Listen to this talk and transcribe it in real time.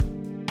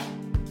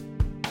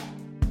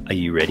Are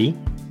you ready?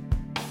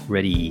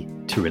 Ready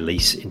to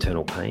release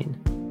internal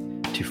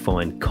pain? To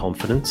find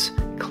confidence,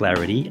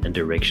 clarity, and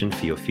direction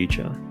for your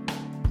future?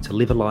 To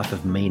live a life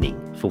of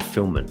meaning,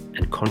 fulfillment,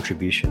 and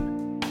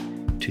contribution?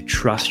 To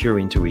trust your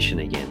intuition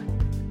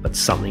again, but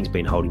something's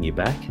been holding you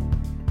back?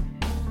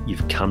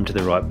 You've come to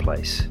the right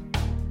place.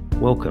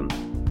 Welcome.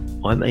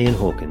 I'm Ian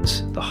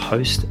Hawkins, the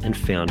host and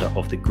founder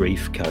of the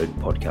Grief Code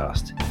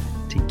podcast.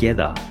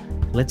 Together,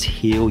 let's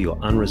heal your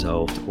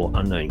unresolved or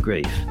unknown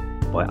grief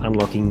by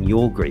unlocking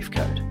your grief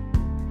code.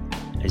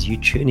 As you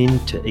tune in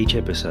to each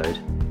episode,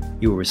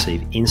 you will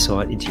receive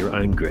insight into your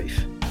own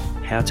grief,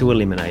 how to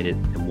eliminate it,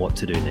 and what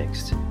to do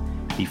next.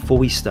 Before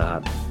we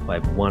start, I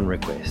have one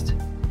request.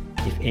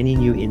 If any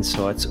new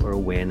insights or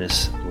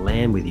awareness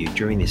land with you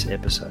during this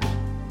episode,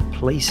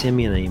 please send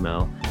me an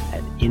email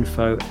at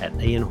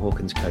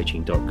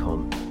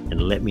info@ianhawkinscoaching.com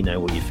and let me know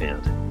what you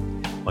found.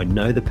 I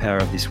know the power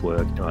of this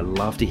work and I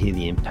love to hear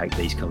the impact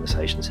these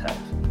conversations have.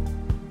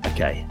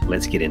 Okay,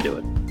 let's get into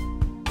it.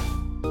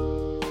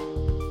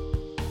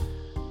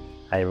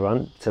 Hey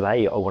everyone,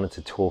 today I wanted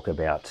to talk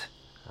about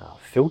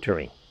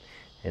filtering.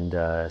 And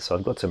so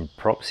I've got some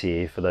props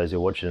here for those who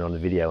are watching it on the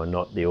video and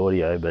not the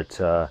audio,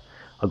 but I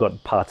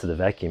got parts of the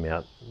vacuum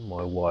out.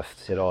 My wife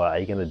said, are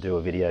you going to do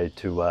a video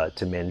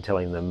to men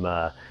telling them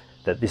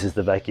that this is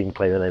the vacuum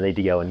cleaner, they need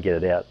to go and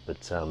get it out?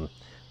 But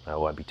I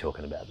won't be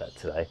talking about that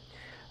today.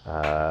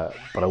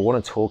 But I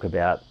want to talk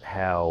about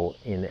how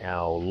in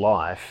our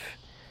life,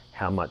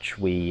 how much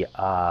we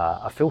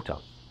are a filter.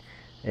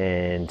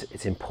 And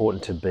it's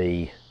important to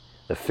be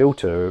the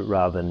filter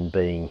rather than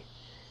being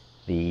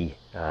the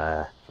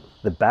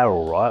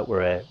barrel, right,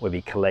 where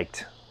we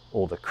collect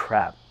all the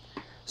crap.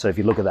 So if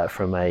you look at that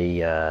from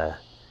an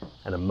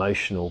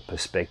emotional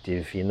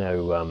perspective, there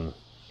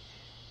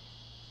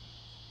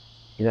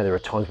are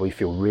times where we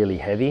feel really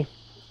heavy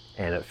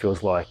and it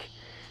feels like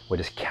we're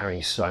just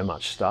carrying so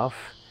much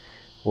stuff.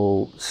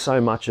 Well, so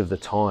much of the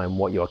time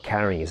what you're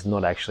carrying is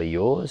not actually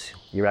yours.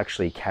 You're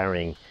actually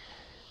carrying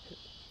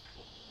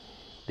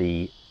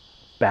the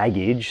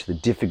baggage, the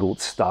difficult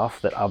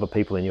stuff that other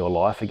people in your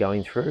life are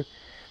going through.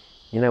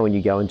 When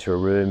you go into a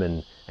room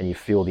and you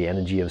feel the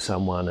energy of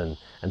someone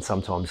and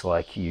sometimes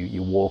like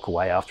you walk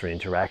away after an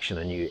interaction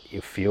and you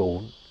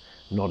feel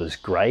not as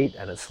great,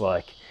 and it's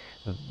like,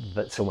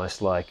 that's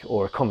almost like,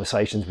 or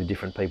conversations with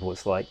different people,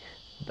 it's like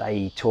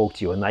they talk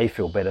to you and they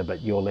feel better,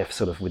 but you're left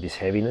sort of with this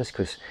heaviness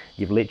because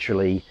you've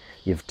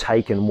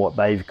taken what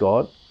they've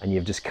got and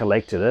you've just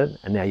collected it,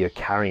 and now you're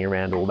carrying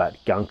around all that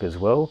gunk as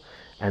well.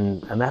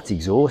 And that's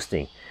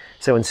exhausting.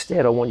 So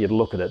instead, I want you to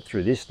look at it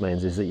through this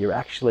lens, is that you're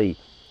actually,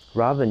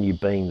 rather than you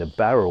being the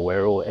barrel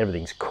where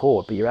everything's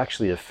caught, but you're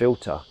actually the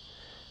filter.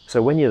 So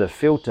when you're the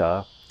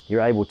filter, you're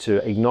able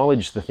to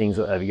acknowledge the things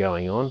that are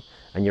going on,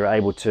 and you're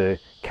able to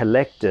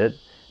collect it,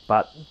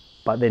 but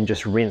then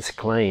just rinse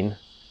clean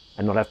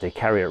and not have to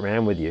carry it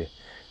around with you.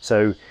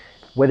 So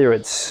whether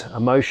it's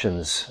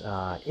emotions,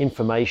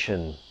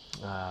 information,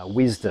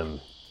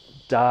 wisdom,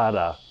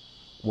 data,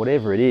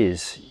 whatever it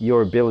is,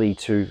 your ability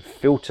to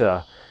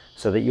filter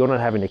so that you're not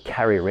having to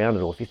carry around it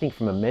all. If you think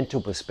from a mental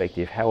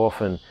perspective, how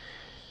often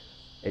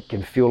it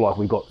can feel like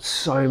we've got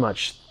so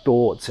much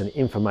thoughts and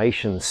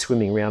information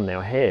swimming around in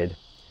our head,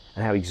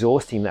 and how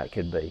exhausting that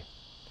could be.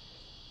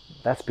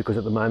 That's because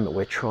at the moment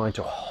we're trying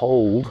to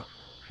hold,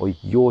 or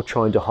you're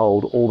trying to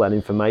hold all that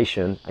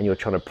information and you're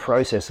trying to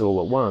process it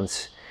all at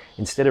once,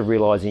 instead of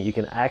realizing you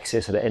can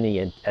access it at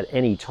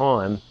any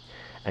time,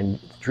 and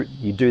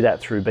you do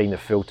that through being the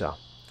filter.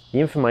 The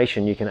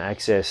information you can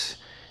access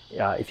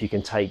if you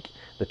can take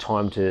the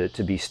time to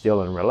be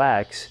still and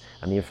relax,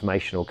 and the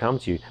information will come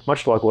to you,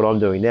 much like what I'm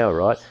doing now,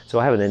 right? So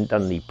I haven't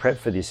done any prep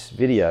for this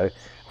video,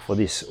 for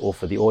this, or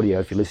for the audio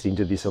if you're listening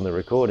to this on the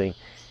recording.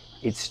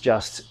 It's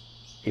just,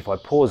 if I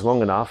pause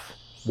long enough,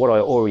 what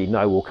I already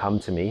know will come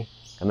to me,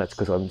 and that's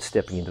because I'm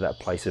stepping into that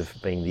place of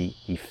being the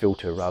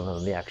filter rather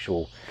than the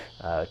actual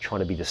trying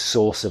to be the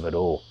source of it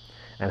all.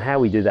 And how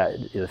we do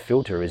that, the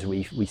filter, is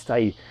we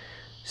stay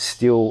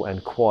still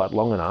and quiet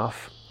long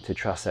enough to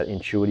trust that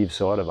intuitive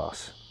side of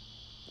us,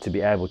 to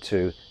be able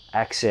to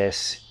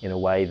access in a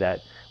way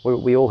that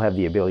we all have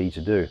the ability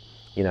to do.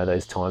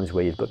 Those times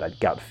where you've got that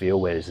gut feel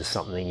where there's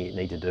something you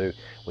need to do,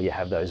 where you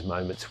have those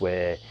moments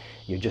where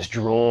you're just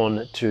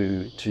drawn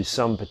to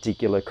some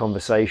particular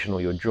conversation,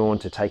 or you're drawn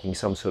to taking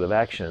some sort of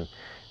action,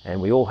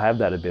 and we all have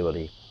that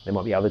ability. There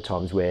might be other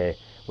times where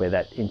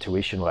that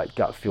intuition or that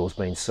gut feel's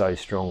been so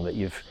strong that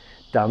you've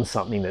done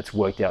something that's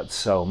worked out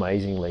so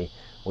amazingly,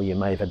 or you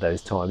may have had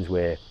those times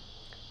where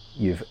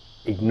you've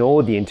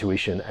ignored the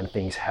intuition and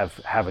things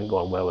haven't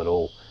gone well at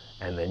all,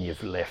 and then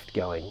you've left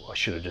going, I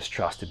should have just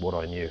trusted what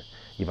I knew.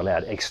 You've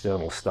allowed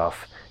external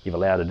stuff, you've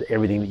allowed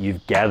everything that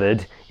you've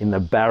gathered in the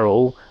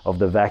barrel of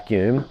the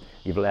vacuum,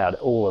 you've allowed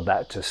all of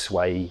that to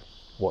sway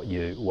what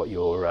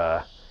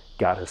your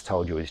gut has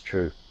told you is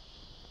true.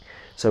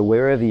 So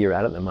wherever you're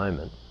at the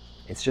moment,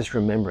 it's just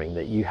remembering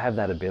that you have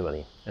that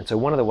ability. And so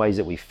one of the ways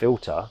that we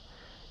filter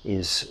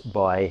is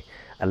by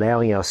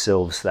allowing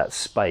ourselves that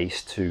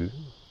space to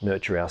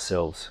nurture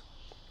ourselves,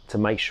 to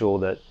make sure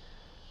that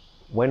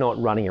we're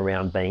not running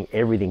around being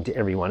everything to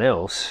everyone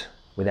else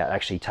without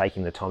actually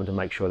taking the time to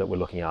make sure that we're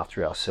looking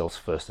after ourselves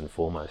first and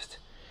foremost.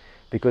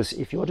 Because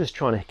if you're just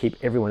trying to keep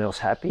everyone else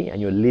happy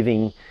and you're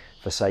living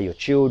for, say, your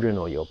children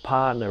or your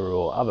partner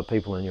or other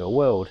people in your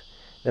world,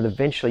 then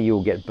eventually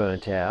you'll get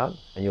burnt out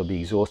and you'll be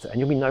exhausted and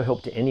you'll be no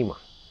help to anyone.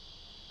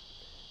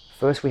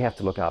 First, we have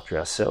to look after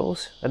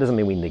ourselves. That doesn't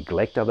mean we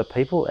neglect other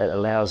people. It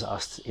allows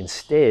us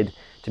instead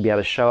to be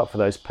able to show up for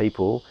those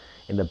people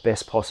in the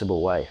best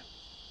possible way.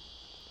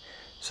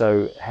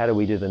 So how do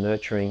we do the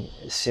nurturing?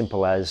 As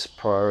simple as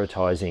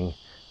prioritizing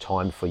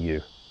time for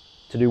you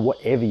to do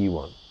whatever you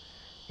want.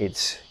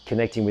 It's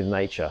connecting with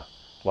nature.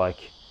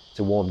 Like, it's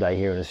a warm day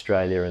here in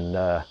Australia and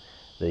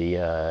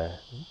the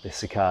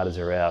cicadas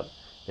are out.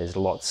 There's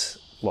lots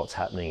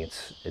happening.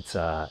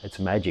 It's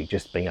magic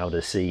just being able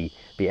to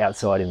be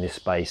outside in this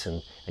space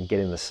and get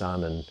in the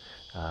sun and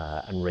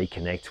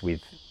reconnect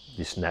with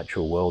this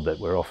natural world that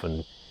we're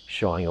often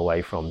shying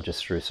away from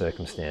just through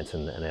circumstance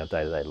and our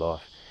day-to-day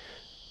life.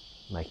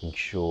 Making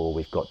sure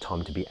we've got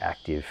time to be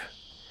active,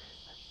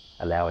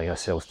 allowing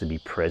ourselves to be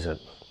present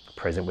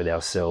with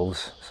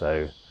ourselves.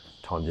 So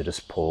time to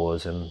just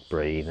pause and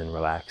breathe and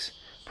relax,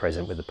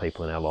 present with the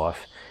people in our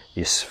life.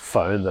 This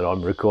phone that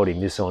I'm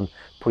recording this on,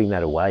 putting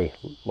that away.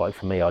 Like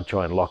for me, I'd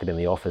try and lock it in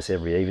the office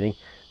every evening.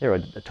 There are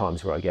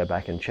times where I go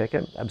back and check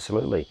it,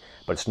 absolutely.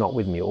 But it's not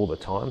with me all the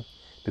time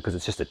because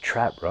it's just a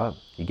trap, right?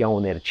 You go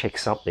on there to check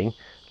something.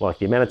 Like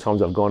the amount of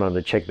times I've gone on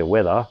to check the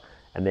weather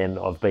and then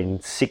I've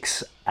been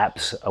 6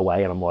 apps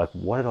away and I'm like,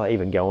 why did I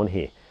even go on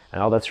here?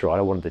 And oh, that's right,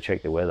 I wanted to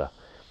check the weather.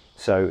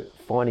 So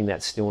finding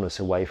that stillness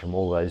away from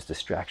all those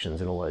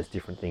distractions and all those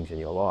different things in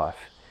your life,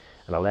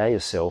 and allow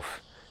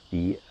yourself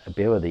the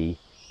ability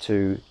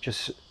to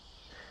just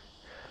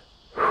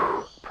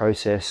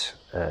process,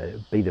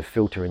 be the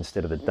filter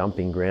instead of the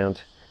dumping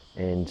ground.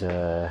 And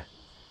the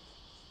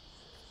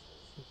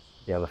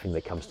other thing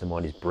that comes to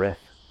mind is breath.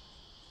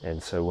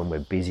 And so when we're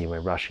busy and we're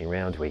rushing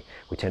around, we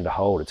tend to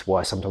hold. It's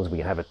why sometimes we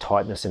can have a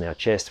tightness in our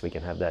chest. We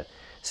can have that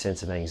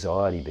sense of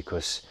anxiety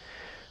because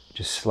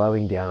just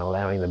slowing down,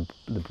 allowing the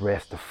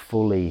breath to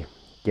fully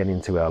get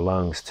into our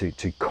lungs, to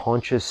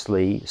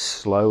consciously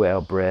slow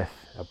our breath.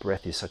 Our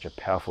breath is such a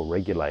powerful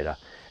regulator.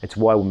 It's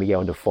why when we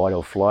go into fight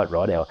or flight,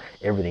 right,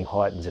 everything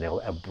heightens and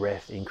our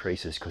breath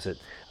increases because it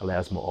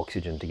allows more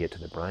oxygen to get to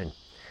the brain.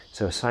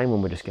 So same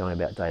when we're just going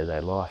about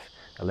day-to-day life,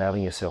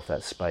 allowing yourself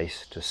that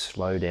space to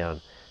slow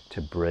down,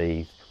 to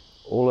breathe.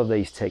 All of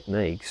these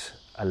techniques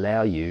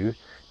allow you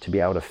to be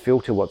able to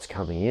filter what's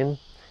coming in,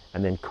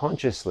 and then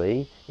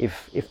consciously,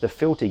 if the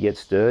filter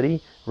gets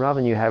dirty, rather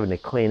than you having to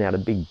clean out a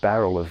big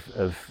barrel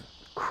of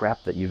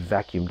crap that you've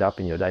vacuumed up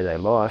in your day-to-day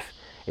life,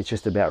 it's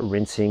just about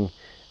rinsing,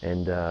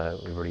 and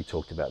we've already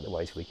talked about the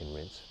ways we can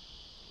rinse.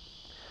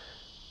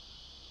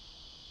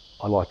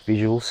 I like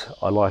visuals.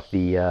 I like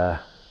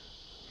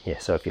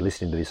so if you're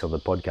listening to this on the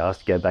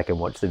podcast, go back and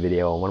watch the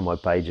video on one of my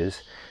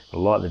pages. I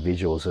like the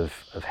visuals of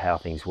how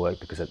things work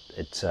because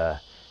it's to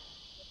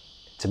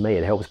me,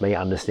 it helps me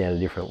understand a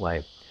different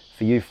way.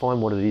 For you,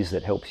 find what it is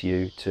that helps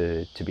you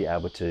to be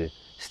able to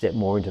step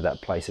more into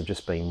that place of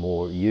just being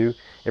more you.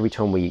 Every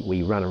time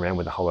we run around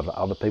with a whole lot of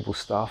other people's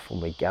stuff,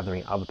 when we're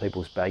gathering other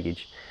people's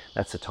baggage,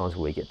 that's the times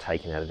where we get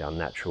taken out of our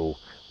natural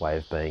way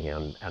of being,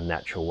 our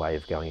natural way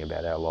of going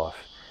about our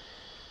life.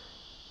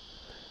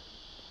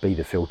 Be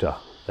the filter.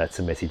 That's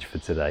the message for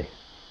today.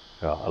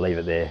 I'll leave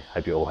it there.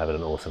 Hope you all have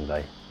an awesome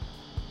day.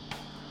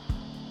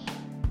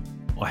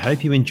 I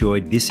hope you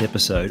enjoyed this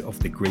episode of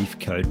the Grief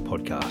Code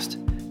podcast.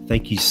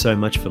 Thank you so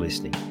much for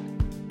listening.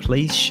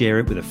 Please share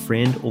it with a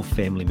friend or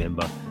family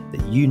member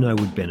that you know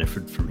would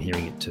benefit from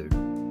hearing it too.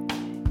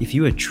 If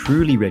you are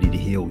truly ready to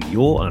heal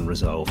your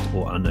unresolved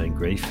or unknown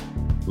grief,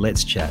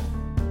 let's chat.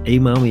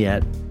 Email me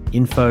at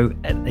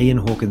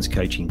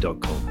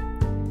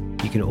info@ianhawkinscoaching.com.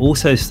 You can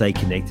also stay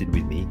connected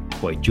with me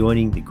by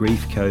joining the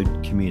Grief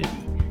Code community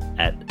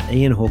at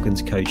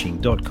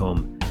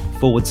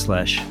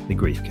ianhawkinscoaching.com/the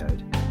Grief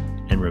Code.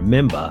 And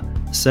remember,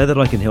 so that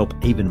I can help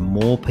even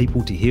more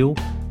people to heal,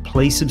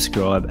 please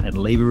subscribe and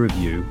leave a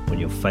review on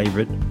your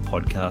favorite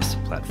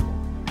podcast platform.